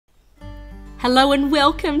Hello and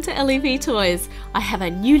welcome to LEV Toys. I have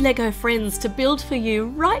a new Lego Friends to build for you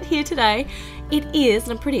right here today. It is,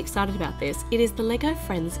 and I'm pretty excited about this, it is the Lego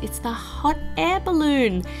Friends. It's the hot air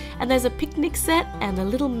balloon. And there's a picnic set and a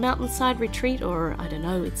little mountainside retreat, or I don't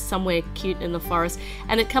know, it's somewhere cute in the forest.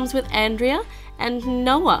 And it comes with Andrea, and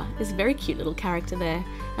Noah is a very cute little character there.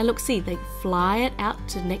 And look, see, they fly it out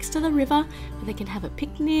to next to the river where they can have a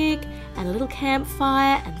picnic and a little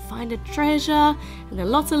campfire and find a treasure. And there are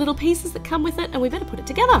lots of little pieces that come with it, and we better put it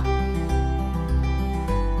together.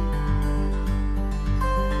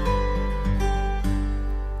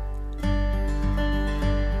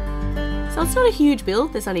 So it's not a huge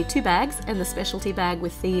build. There's only 2 bags and the specialty bag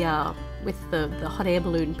with the hot air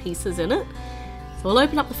balloon pieces in it. So we'll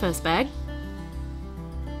open up the first bag.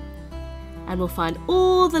 And we'll find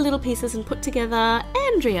all the little pieces and put together.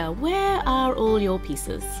 Andrea, where are all your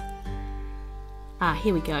pieces? Ah,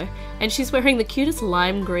 here we go. And she's wearing the cutest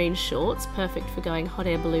lime green shorts, perfect for going hot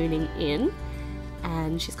air ballooning in.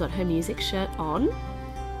 And she's got her music shirt on.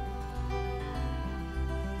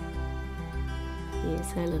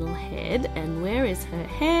 Here's her little head. And where is her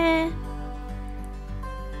hair?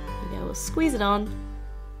 There we go, we'll squeeze it on.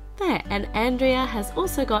 There, and Andrea has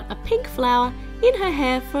also got a pink flower in her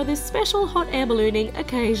hair for this special hot air ballooning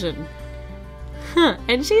occasion.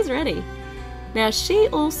 And she's ready. Now she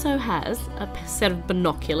also has a set of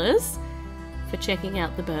binoculars for checking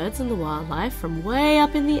out the birds and the wildlife from way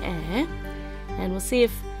up in the air. And we'll see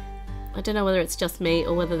if, I don't know whether it's just me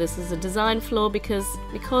or whether this is a design flaw, because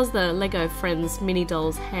the Lego Friends mini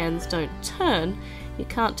dolls' hands don't turn, you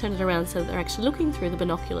can't turn it around so that they're actually looking through the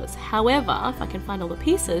binoculars. However, if I can find all the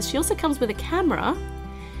pieces, she also comes with a camera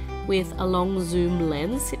with a long zoom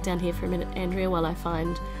lens. Sit down here for a minute, Andrea, while I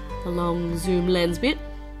find the long zoom lens bit.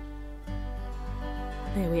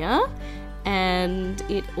 There we are. And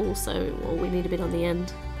it also, well, we need a bit on the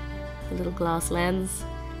end, the little glass lens.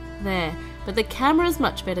 There. But the camera is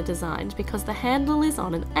much better designed because the handle is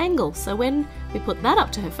on an angle. So when we put that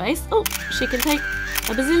up to her face, oh, she can take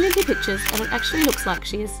a bazillion pictures, and it actually looks like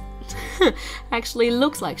she is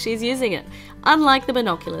she's using it. Unlike the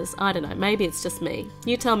binoculars. I don't know, maybe it's just me.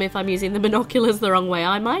 You tell me if I'm using the binoculars the wrong way.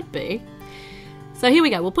 I might be. So here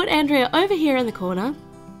we go. We'll put Andrea over here in the corner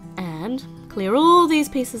and clear all these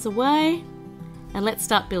pieces away, and let's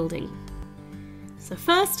start building. So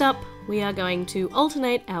first up, we are going to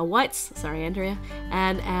alternate our whites, sorry Andrea,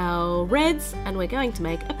 and our reds, and we're going to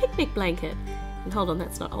make a picnic blanket. And hold on,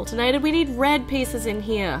 that's not alternated, we need red pieces in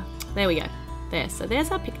here. There we go. There, so there's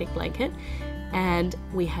our picnic blanket. And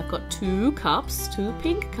we have got 2 cups, 2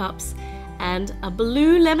 pink cups, and a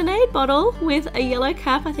blue lemonade bottle with a yellow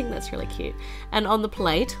cap. I think that's really cute. And on the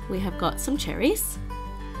plate, we have got some cherries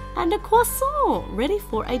and a croissant, ready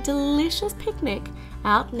for a delicious picnic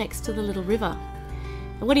out next to the little river.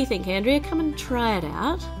 And what do you think, Andrea? Come and try it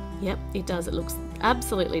out. Yep, it does. It looks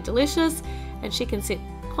absolutely delicious, and she can sit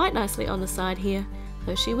quite nicely on the side here,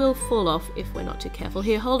 though she will fall off if we're not too careful.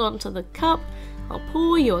 Here, hold on to the cup. I'll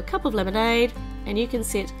pour you a cup of lemonade, and you can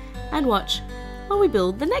sit and watch while we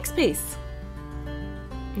build the next piece.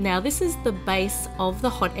 Now, this is the base of the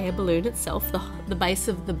hot air balloon itself, the base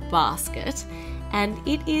of the basket. And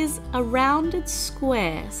it is a rounded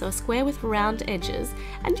square, so a square with round edges.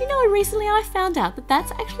 And you know, recently I found out that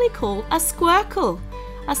that's actually called a squircle.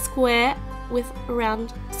 A square with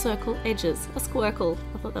round circle edges. A squircle.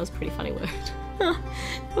 I thought that was a pretty funny word. But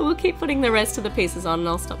we'll keep putting the rest of the pieces on and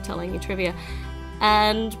I'll stop telling you trivia.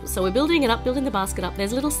 And so we're building it up, building the basket up.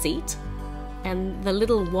 There's a little seat, and the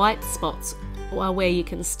little white spots are where you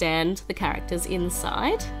can stand the characters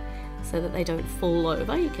inside so that they don't fall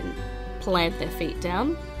over. You can plant their feet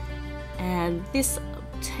down, and this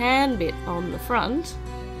tan bit on the front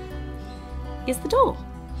is the door.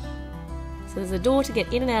 So there's a door to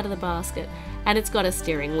get in and out of the basket, and it's got a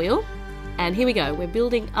steering wheel. And here we go, we're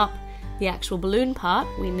building up the actual balloon part.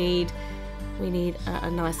 We need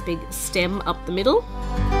a nice big stem up the middle.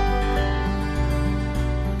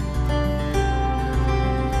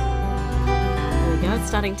 There we go, it's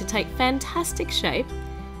starting to take fantastic shape,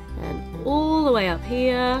 and all the way up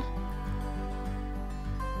here.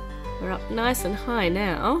 We're up nice and high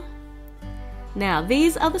now. Now,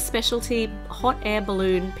 these are the specialty hot air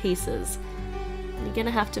balloon pieces. You're going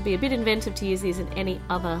to have to be a bit inventive to use these in any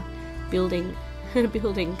other building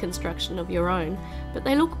construction of your own. But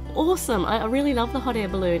they look awesome. I really love the hot air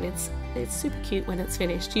balloon. It's super cute when it's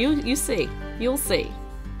finished. You'll see.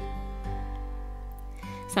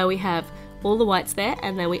 So we have all the whites there,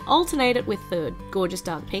 and then we alternate it with the gorgeous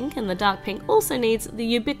dark pink, and the dark pink also needs the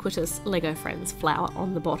ubiquitous Lego Friends flower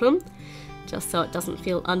on the bottom, just so it doesn't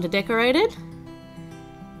feel underdecorated.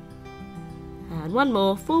 And one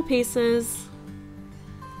more, 4 pieces,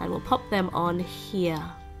 and we'll pop them on here.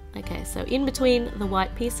 Okay, so in between the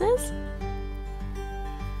white pieces.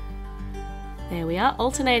 There we are,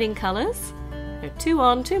 alternating colours. There are 2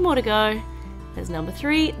 on, 2 more to go. There's number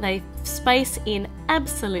 3. They space in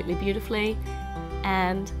absolutely beautifully.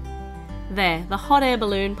 And there, the hot air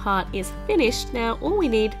balloon part is finished. Now all we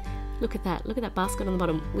need, look at that basket on the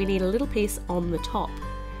bottom. We need a little piece on the top.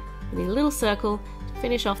 We need a little circle to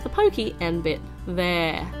finish off the pokey end bit.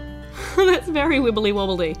 There. That's very wibbly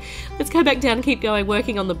wobbly. Let's go back down and keep going,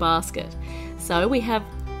 working on the basket. So we have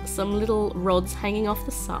some little rods hanging off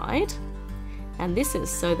the side. And this is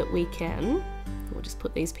so that we can, we'll just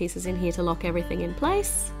put these pieces in here to lock everything in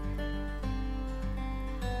place.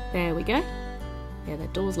 There we go. Yeah,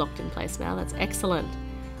 that door's locked in place now, that's excellent.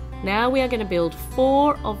 Now we are going to build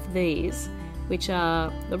 4 of these, which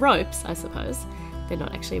are the ropes, I suppose. They're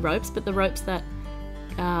not actually ropes, but the ropes that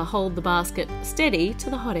hold the basket steady to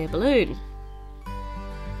the hot air balloon.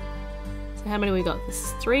 So how many we got? This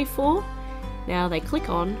is 3, 4. Now they click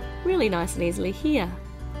on really nice and easily here.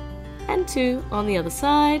 And 2 on the other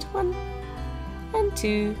side, 1 and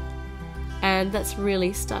 2, and that's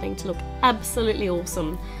really starting to look absolutely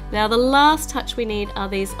awesome. Now the last touch we need are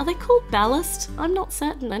these, are they called ballast? I'm not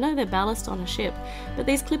certain, I know they're ballast on a ship, but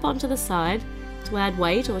these clip onto the side to add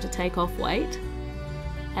weight or to take off weight.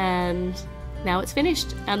 And now it's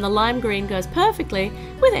finished, and the lime green goes perfectly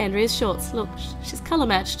with Andrea's shorts. Look, she's colour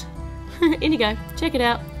matched. In you go, check it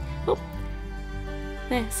out. Oh,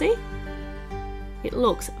 there, see? It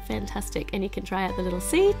looks fantastic, and you can try out the little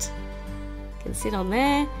seat. You can sit on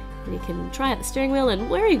there, and you can try out the steering wheel. And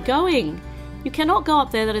where are you going? You cannot go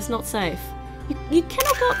up there, that is not safe. You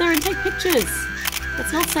cannot go up there and take pictures.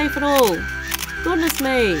 That's not safe at all. Goodness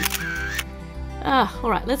me.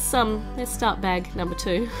 Alright, let's start bag number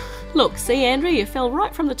 2. Look, see Andrea, you fell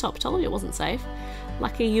right from the top. Told you it wasn't safe.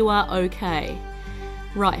 Lucky you are okay.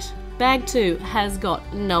 Right, bag 2 has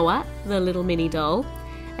got Noah, the little mini doll.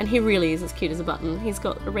 And he really is as cute as a button. He's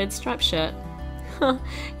got a red striped shirt.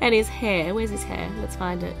 And his hair, where's his hair? Let's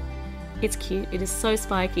find it. It's cute, it is so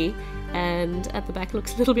spiky. And at the back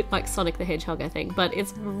looks a little bit like Sonic the Hedgehog, I think. But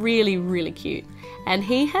it's really, really cute. And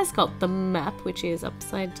he has got the map, which is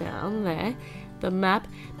upside down there. The map,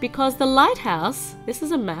 because the lighthouse, this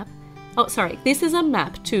is a map. Oh, sorry, this is a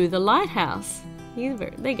map to the lighthouse. There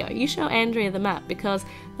you go, you show Andrea the map, because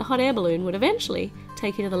the hot air balloon would eventually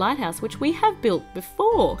take you to the lighthouse, which we have built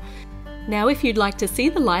before. Now if you'd like to see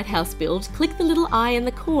the lighthouse build, click the little eye in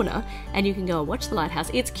the corner and you can go and watch the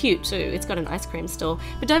lighthouse. It's cute too, it's got an ice cream store.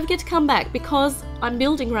 But don't forget to come back, because I'm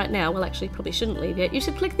building right now. Well, actually probably shouldn't leave yet. You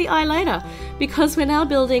should click the eye later, because we're now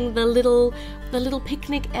building the little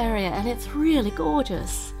picnic area, and it's really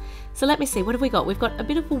gorgeous. So let me see, what have we got? We've got a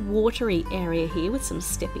bit of a watery area here with some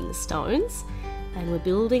stepping stones, and we're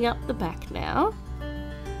building up the back now.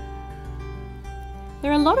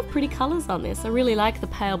 There are a lot of pretty colours on this. I really like the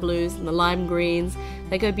pale blues and the lime greens.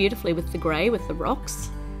 They go beautifully with the grey, with the rocks.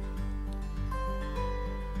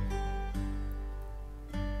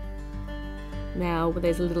 Now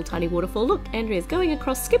there's a little tiny waterfall. Look, Andrea's going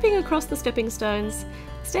across, skipping across the stepping stones.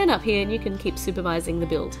 Stand up here and you can keep supervising the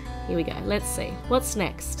build. Here we go, let's see. What's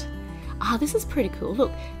next? Ah, this is pretty cool.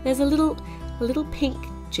 Look, there's a little pink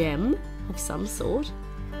gem of some sort,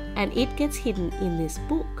 and it gets hidden in this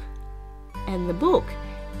book. And the book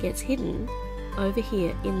gets hidden over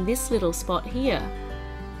here in this little spot here,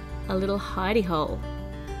 a little hidey hole.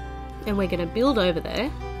 And we're going to build over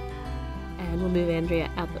there, and we'll move Andrea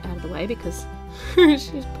out of the way, because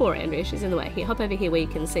she's poor Andrea, she's in the way. Here, hop over here where you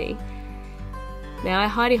can see. Now our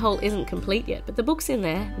hidey hole isn't complete yet, but the book's in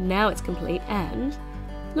there. Now it's complete, and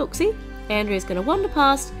look, see? Andrea's going to wander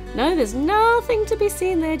past. No, there's nothing to be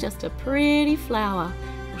seen there, just a pretty flower.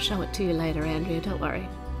 I'll show it to you later, Andrea, don't worry.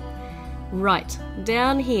 Right,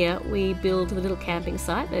 down here we build the little camping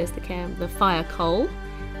site. There's the fire coal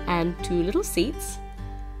and 2 little seats.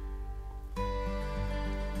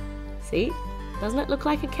 See, doesn't it look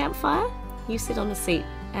like a campfire? You sit on the seat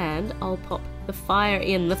and I'll pop the fire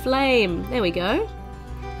in the flame. There we go.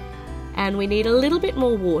 And we need a little bit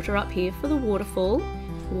more water up here for the waterfall.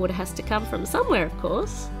 Water has to come from somewhere, of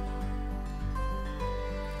course.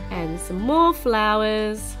 And some more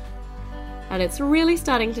flowers. And it's really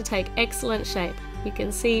starting to take excellent shape. You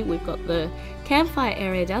can see we've got the campfire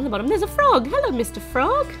area down the bottom. There's a frog. Hello, Mr.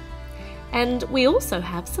 Frog. And we also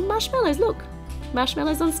have some marshmallows. Look,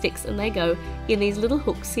 marshmallows on sticks, and they go in these little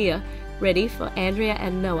hooks here, ready for Andrea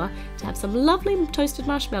and Noah to have some lovely toasted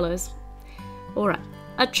marshmallows. All right,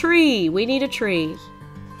 a tree. We need a tree.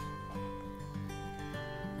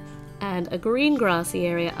 And a green grassy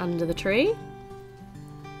area under the tree.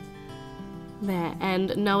 There,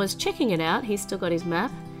 and Noah's checking it out. He's still got his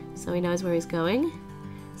map. so he knows where he's going.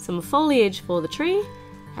 Some foliage for the tree,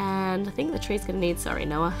 and I think the tree's going to need, sorry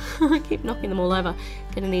Noah, I keep knocking them all over,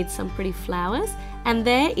 going to need some pretty flowers. And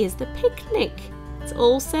there is the picnic. It's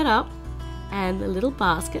all set up, and the little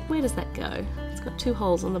basket, where does that go? It's got 2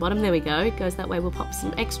 holes on the bottom, there we go, it goes that way. We'll pop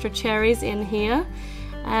some extra cherries in here.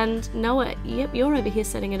 And Noah, yep, you're over here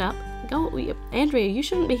setting it up. Go, yep. Andrea, you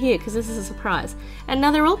shouldn't be here because this is a surprise. And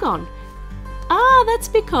now they're all gone. Ah, that's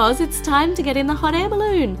because it's time to get in the hot air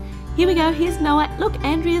balloon. Here we go, here's Noah. Look,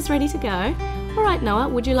 Andrea's ready to go. Alright Noah,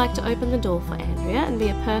 would you like to open the door for Andrea and be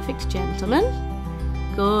a perfect gentleman?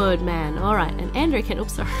 Good man. Alright, and Andrea can,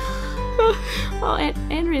 oops, sorry. Oh,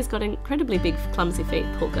 Andrea's got incredibly big clumsy feet,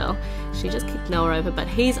 poor girl. She just kicked Noah over, but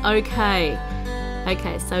he's okay.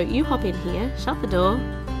 Okay, so you hop in here, shut the door.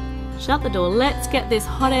 Shut the door. Let's get this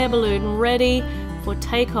hot air balloon ready for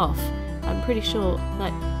takeoff. I'm pretty sure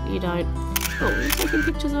that you don't... Oh, you're taking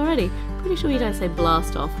pictures already. Pretty sure you don't say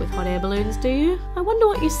blast off with hot air balloons, do you? I wonder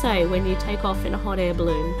what you say when you take off in a hot air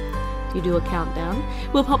balloon. Do you do a countdown?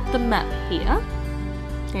 We'll pop the map here.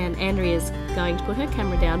 And Andrea's going to put her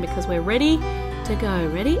camera down because we're ready to go.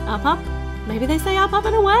 Ready? Up, up. Maybe they say up, up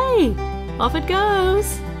and away. Off it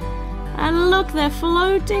goes. And look, they're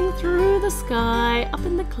floating through the sky, up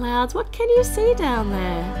in the clouds. What can you see down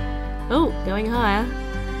there? Oh, going higher.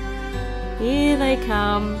 Here they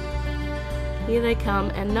come. Here they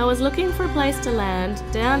come, and Noah's looking for a place to land.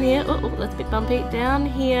 Down here, oh, that's a bit bumpy. Down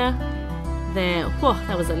here, there. Whoa,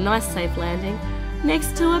 that was a nice safe landing.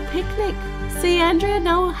 Next to a picnic. See, Andrea,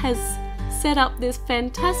 Noah has set up this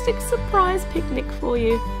fantastic surprise picnic for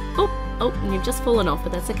you. Oh, and you've just fallen off,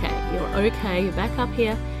 but that's okay. You're okay, you're back up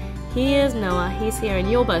here. Here's Noah, he's here, and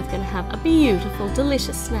you're both going to have a beautiful,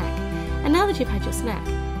 delicious snack. And now that you've had your snack,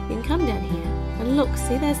 you can come down here and look.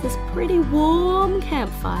 See, there's this pretty warm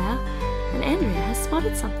campfire. And Andrea has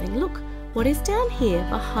spotted something. Look, what is down here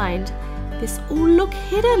behind this? Oh, look,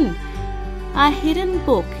 hidden. A hidden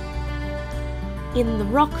book in the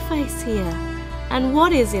rock face here. And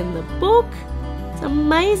what is in the book? It's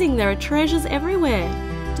amazing. There are treasures everywhere.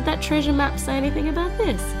 Did that treasure map say anything about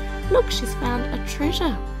this? Look, she's found a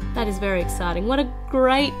treasure. That is very exciting. What a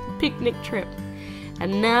great picnic trip.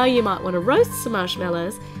 And now you might want to roast some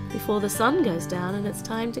marshmallows before the sun goes down and it's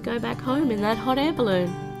time to go back home in that hot air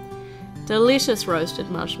balloon. Delicious roasted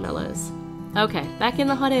marshmallows. Okay, back in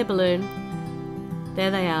the hot air balloon.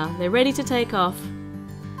 There they are. They're ready to take off.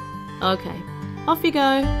 Okay, off you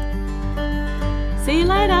go. See you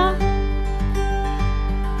later.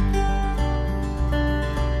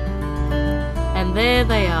 And there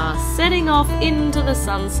they are, setting off into the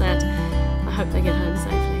sunset. I hope they get home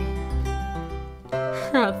safely.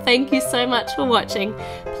 Thank you so much for watching.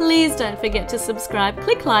 Please don't forget to subscribe,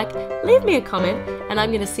 click like, leave me a comment, and I'm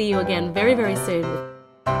going to see you again very, very soon.